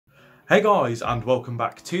Hey guys, and welcome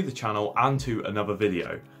back to the channel and to another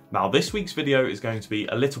video. Now this week's video is going to be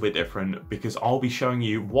a little bit different because I'll be showing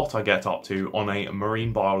you what I get up to on a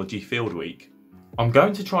marine biology field week. I'm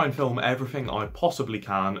going to try and film everything I possibly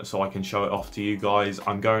can so I can show it off to you guys.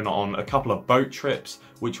 I'm going on a couple of boat trips,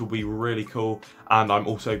 which will be really cool, and I'm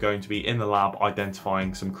also going to be in the lab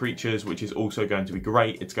identifying some creatures, which is also going to be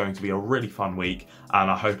great. It's going to be a really fun week,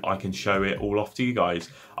 and I hope I can show it all off to you guys.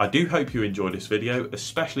 I do hope you enjoy this video,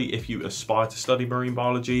 especially if you aspire to study marine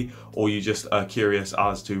biology or you just are curious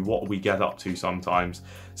as to what we get up to sometimes.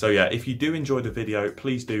 So yeah, if you do enjoy the video,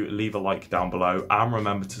 please do leave a like down below and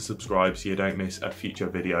remember to subscribe so you don't miss a future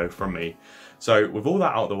video from me. So with all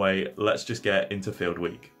that out of the way, let's just get into field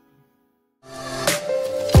week.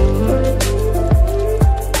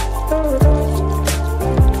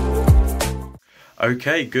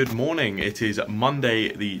 Okay, good morning. It is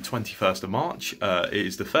Monday the 21st of March. It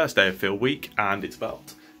is the first day of field week and it's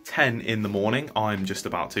about 10 in the morning. I'm just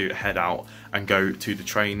about to head out and go to the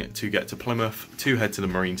train to get to Plymouth to head to the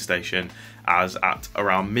marine station, as at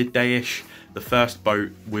around midday-ish the first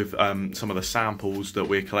boat with some of the samples that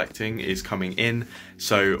we're collecting is coming in,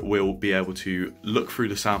 so we'll be able to look through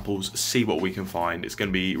the samples, see what we can find. It's going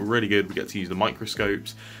to be really good. We get to use the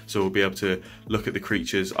microscopes, so we'll be able to look at the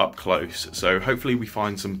creatures up close. So hopefully we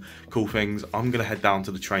find some cool things. I'm going to head down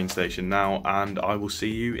to the train station now and I will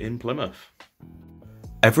see you in Plymouth.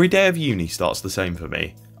 Every day of uni starts the same for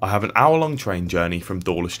me. I have an hour-long train journey from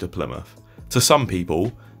Dawlish to Plymouth. To some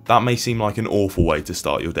people, that may seem like an awful way to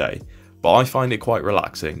start your day, but I find it quite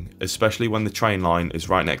relaxing, especially when the train line is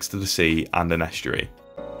right next to the sea and an estuary.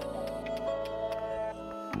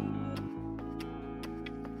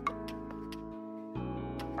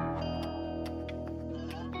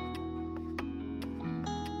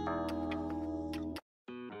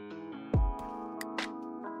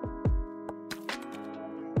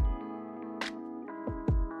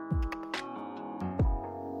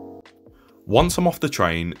 Once I'm off the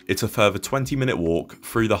train, it's a further 20-minute walk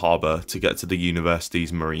through the harbour to get to the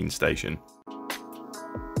university's marine station.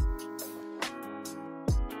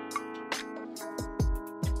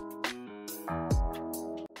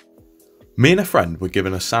 Me and a friend were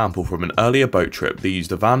given a sample from an earlier boat trip that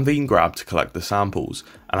used a Van Veen grab to collect the samples,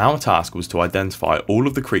 and our task was to identify all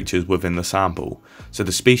of the creatures within the sample, so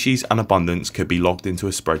the species and abundance could be logged into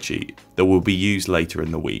a spreadsheet that will be used later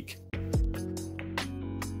in the week.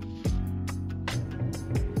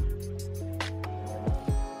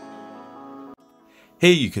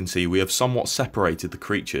 Here you can see we have somewhat separated the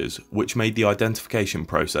creatures, which made the identification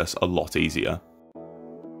process a lot easier.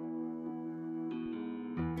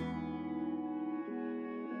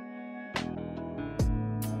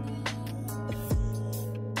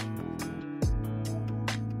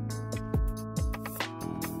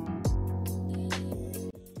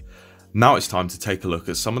 Now it's time to take a look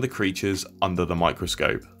at some of the creatures under the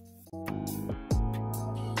microscope.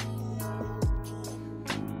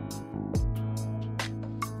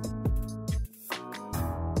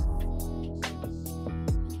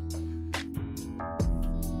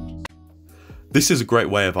 This is a great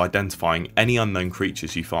way of identifying any unknown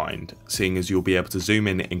creatures you find, seeing as you'll be able to zoom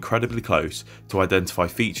in incredibly close to identify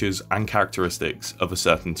features and characteristics of a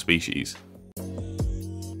certain species.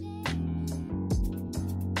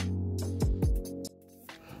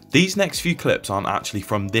 These next few clips aren't actually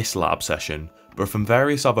from this lab session, but from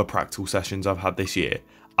various other practical sessions I've had this year,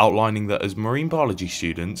 outlining that as marine biology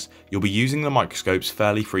students, you'll be using the microscopes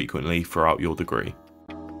fairly frequently throughout your degree.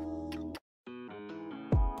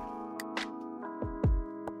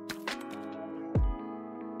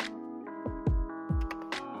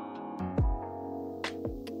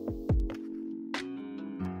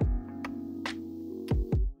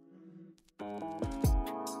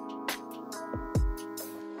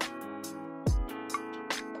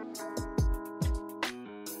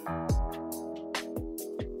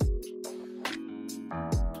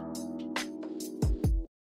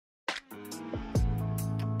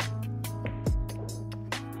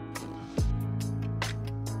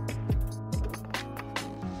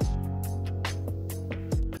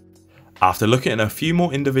 After looking at a few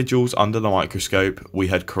more individuals under the microscope, we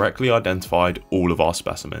had correctly identified all of our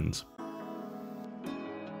specimens.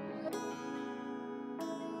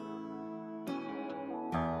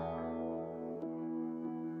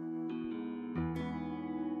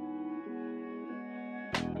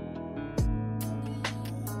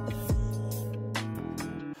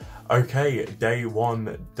 Okay, day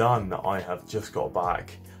one done. I have just got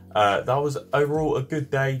back. That was overall a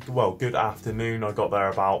good day, well, good afternoon. I got there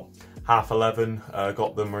about 11:30,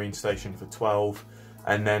 got the marine station for 12,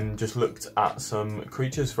 and then just looked at some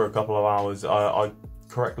creatures for a couple of hours. I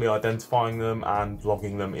correctly identifying them and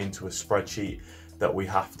logging them into a spreadsheet that we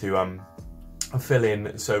have to fill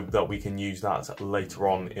in so that we can use that later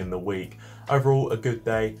on in the week. Overall, a good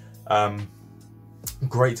day.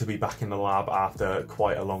 Great to be back in the lab after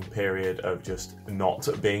quite a long period of just not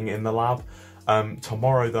being in the lab.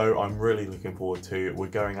 Tomorrow though, I'm really looking forward to, we're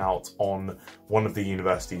going out on one of the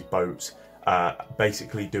university's boats,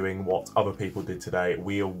 basically doing what other people did today.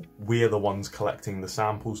 We are the ones collecting the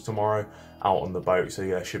samples tomorrow out on the boat, so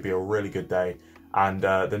yeah, it should be a really good day. And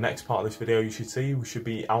the next part of this video you should see, we should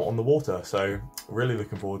be out on the water, so really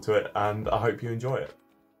looking forward to it, and I hope you enjoy it.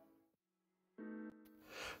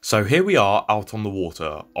 So here we are out on the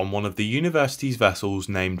water on one of the university's vessels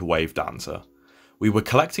named Wave Dancer. We were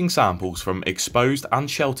collecting samples from exposed and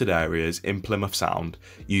sheltered areas in Plymouth Sound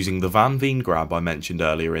using the Van Veen grab I mentioned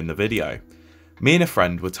earlier in the video. Me and a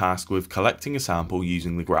friend were tasked with collecting a sample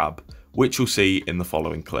using the grab, which you'll see in the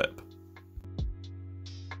following clip.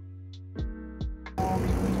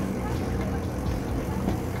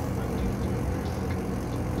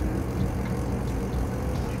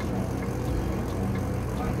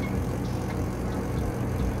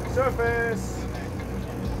 Surface!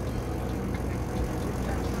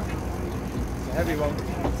 It's a heavy one.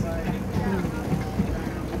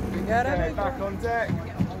 You got it? Okay, back on deck.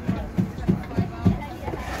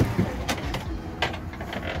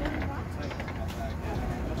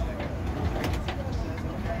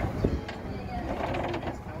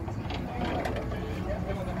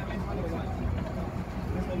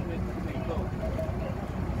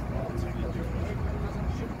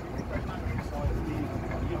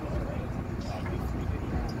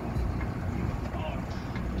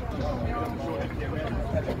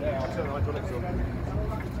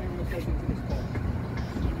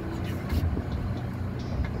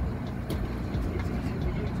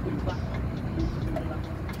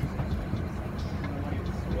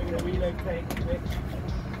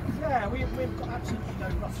 Yeah, we've got absolutely no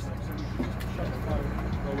rough stuff, so we can just shut the phone.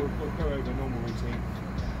 Well, we'll go over normal routine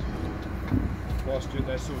whilst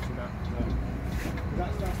they're sorting that.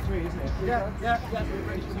 That's free, isn't it? Yeah. We're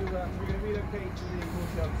ready to. We're going to relocate to the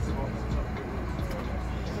courtyard spot.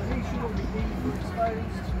 So these should all be clean or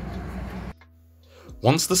exposed.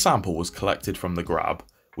 Once the sample was collected from the grab,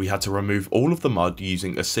 we had to remove all of the mud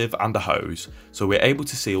using a sieve and a hose, so we're able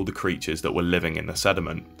to see all the creatures that were living in the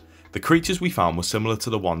sediment. The creatures we found were similar to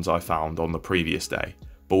the ones I found on the previous day,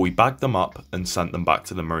 but we bagged them up and sent them back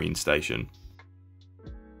to the marine station.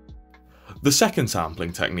 The second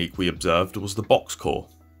sampling technique we observed was the box core.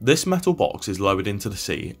 This metal box is lowered into the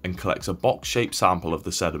sea and collects a box-shaped sample of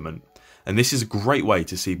the sediment, and this is a great way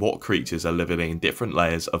to see what creatures are living in different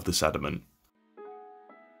layers of the sediment.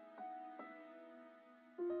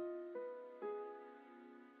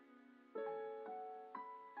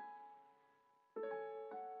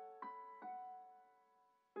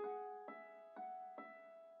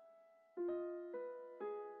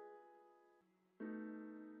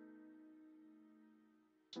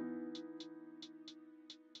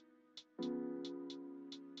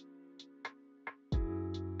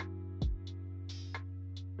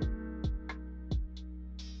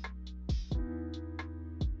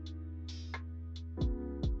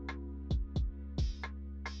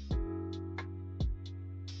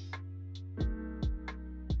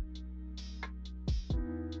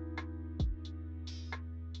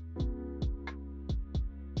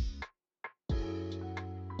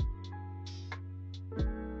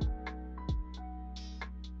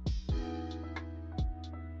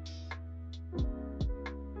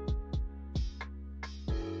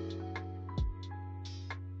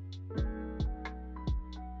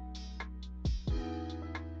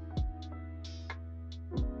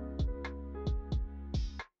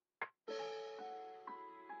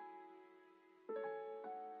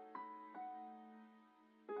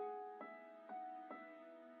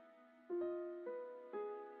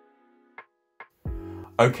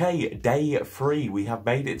 Okay, day 3, we have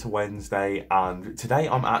made it to Wednesday, and today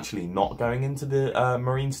I'm actually not going into the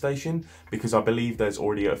marine station because I believe there's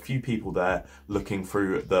already a few people there looking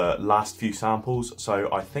through the last few samples, so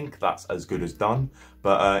I think that's as good as done.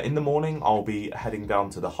 But in the morning I'll be heading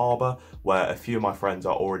down to the harbour where a few of my friends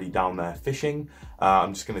are already down there fishing.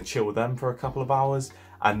 I'm just going to chill with them for a couple of hours.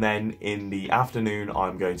 And then in the afternoon,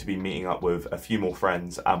 I'm going to be meeting up with a few more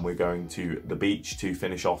friends and we're going to the beach to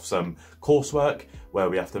finish off some coursework where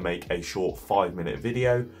we have to make a short 5-minute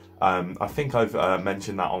video. I think I've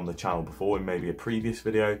mentioned that on the channel before in maybe a previous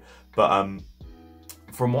video, but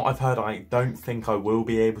from what I've heard, I don't think I will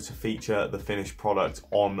be able to feature the finished product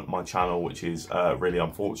on my channel, which is really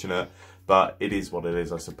unfortunate, but it is what it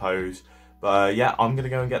is, I suppose. But yeah, I'm going to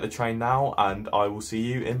go and get the train now, and I will see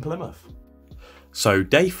you in Plymouth. So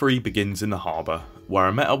day 3 begins in the harbour, where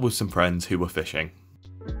I met up with some friends who were fishing.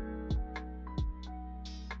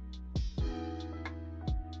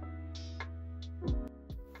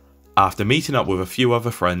 After meeting up with a few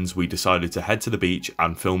other friends, we decided to head to the beach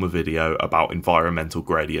and film a video about environmental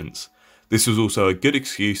gradients. This was also a good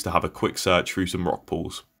excuse to have a quick search through some rock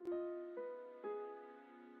pools.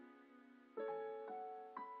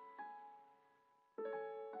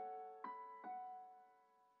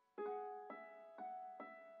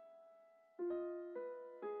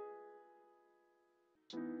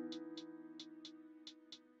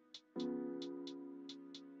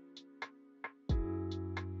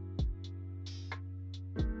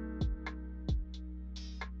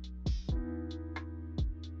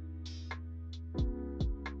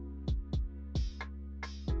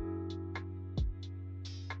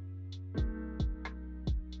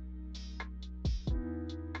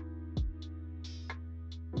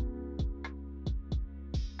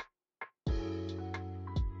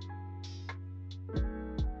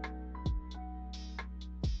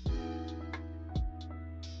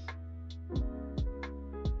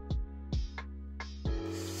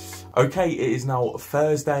 Okay, it is now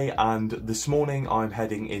Thursday, and this morning I'm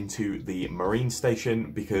heading into the marine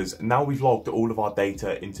station because now we've logged all of our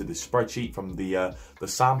data into the spreadsheet from the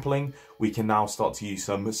sampling. We can now start to use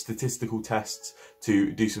some statistical tests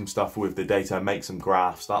to do some stuff with the data, make some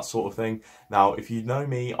graphs, that sort of thing. Now, if you know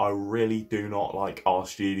me, I really do not like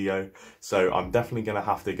RStudio, so I'm definitely going to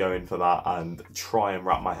have to go in for that and try and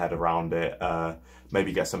wrap my head around it,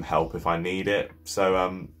 maybe get some help if I need it.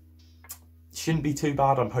 So, shouldn't be too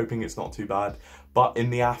bad. I'm hoping it's not too bad. But in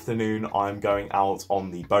the afternoon, I'm going out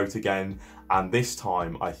on the boat again, and this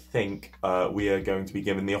time I think we are going to be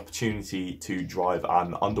given the opportunity to drive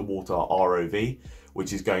an underwater ROV,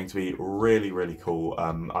 which is going to be really, really cool.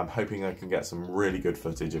 I'm hoping I can get some really good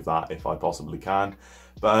footage of that if I possibly can.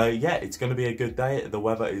 But yeah, it's going to be a good day. The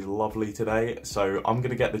weather is lovely today, so I'm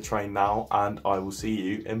going to get the train now, and I will see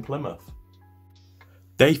you in Plymouth.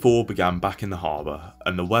 Day 4 began back in the harbour,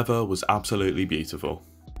 and the weather was absolutely beautiful.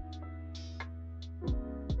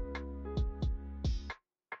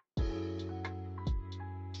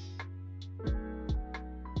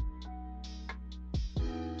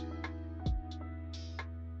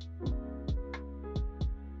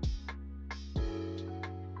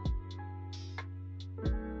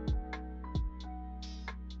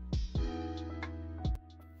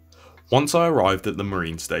 Once I arrived at the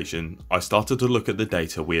marine station, I started to look at the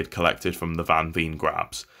data we had collected from the Van Veen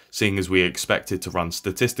grabs, seeing as we expected to run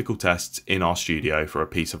statistical tests in RStudio for a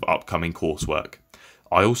piece of upcoming coursework.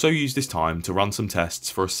 I also used this time to run some tests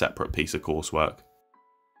for a separate piece of coursework.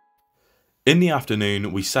 In the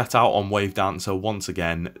afternoon, we set out on Wave Dancer once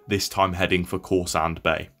again, this time heading for Corsand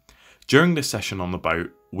Bay. During this session on the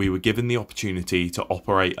boat, we were given the opportunity to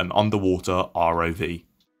operate an underwater ROV.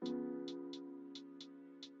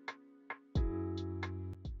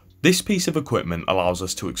 This piece of equipment allows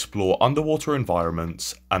us to explore underwater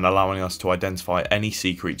environments and allowing us to identify any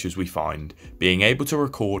sea creatures we find, being able to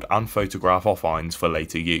record and photograph our finds for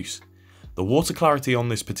later use. The water clarity on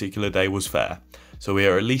this particular day was fair, so we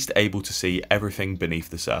are at least able to see everything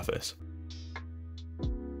beneath the surface.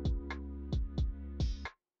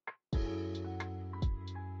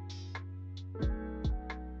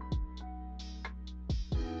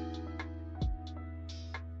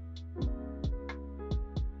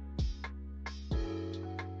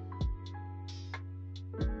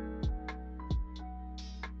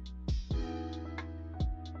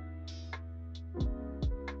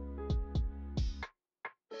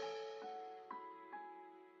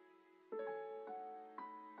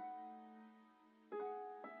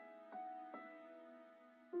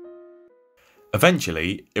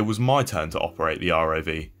 Eventually, it was my turn to operate the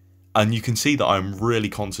ROV, and you can see that I'm really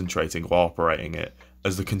concentrating while operating it,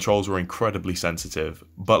 as the controls were incredibly sensitive,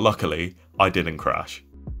 but luckily, I didn't crash.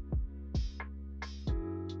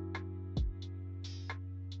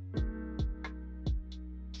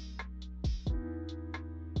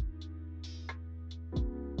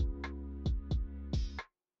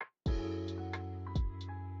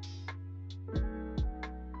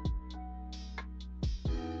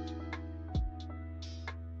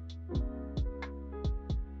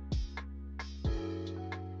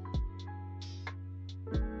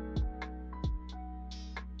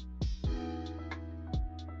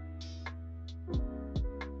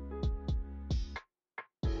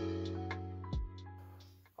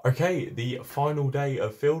 Okay, the final day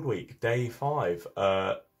of field week, day 5.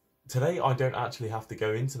 Today I don't actually have to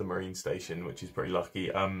go into the marine station, which is pretty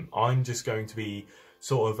lucky. I'm just going to be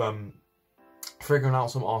sort of figuring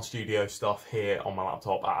out some RStudio stuff here on my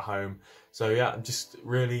laptop at home. So yeah, just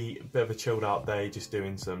really a bit of a chilled out day, just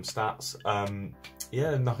doing some stats.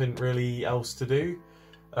 Yeah, nothing really else to do.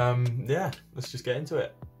 Yeah, let's just get into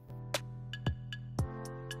it.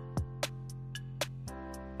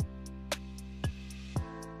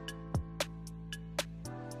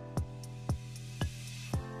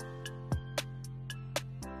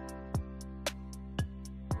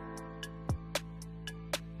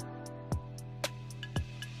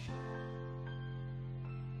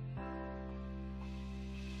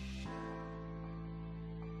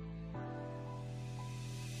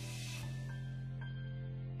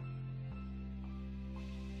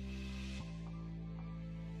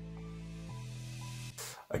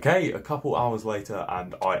 Okay, a couple hours later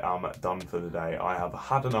and I am done for the day. I have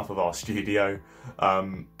had enough of RStudio.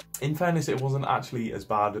 In fairness, it wasn't actually as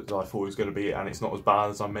bad as I thought it was going to be, and it's not as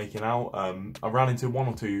bad as I'm making out. I ran into one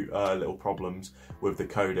or two little problems with the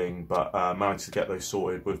coding, but managed to get those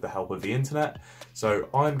sorted with the help of the internet. So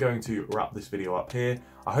I'm going to wrap this video up here.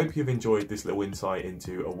 I hope you've enjoyed this little insight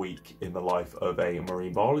into a week in the life of a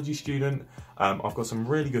marine biology student. I've got some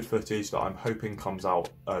really good footage that I'm hoping comes out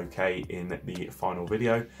okay in the final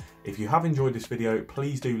video. If you have enjoyed this video,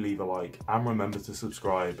 please do leave a like and remember to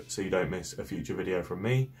subscribe so you don't miss a future video from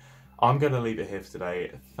me. I'm going to leave it here for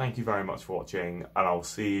today. Thank you very much for watching, and I'll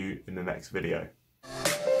see you in the next video.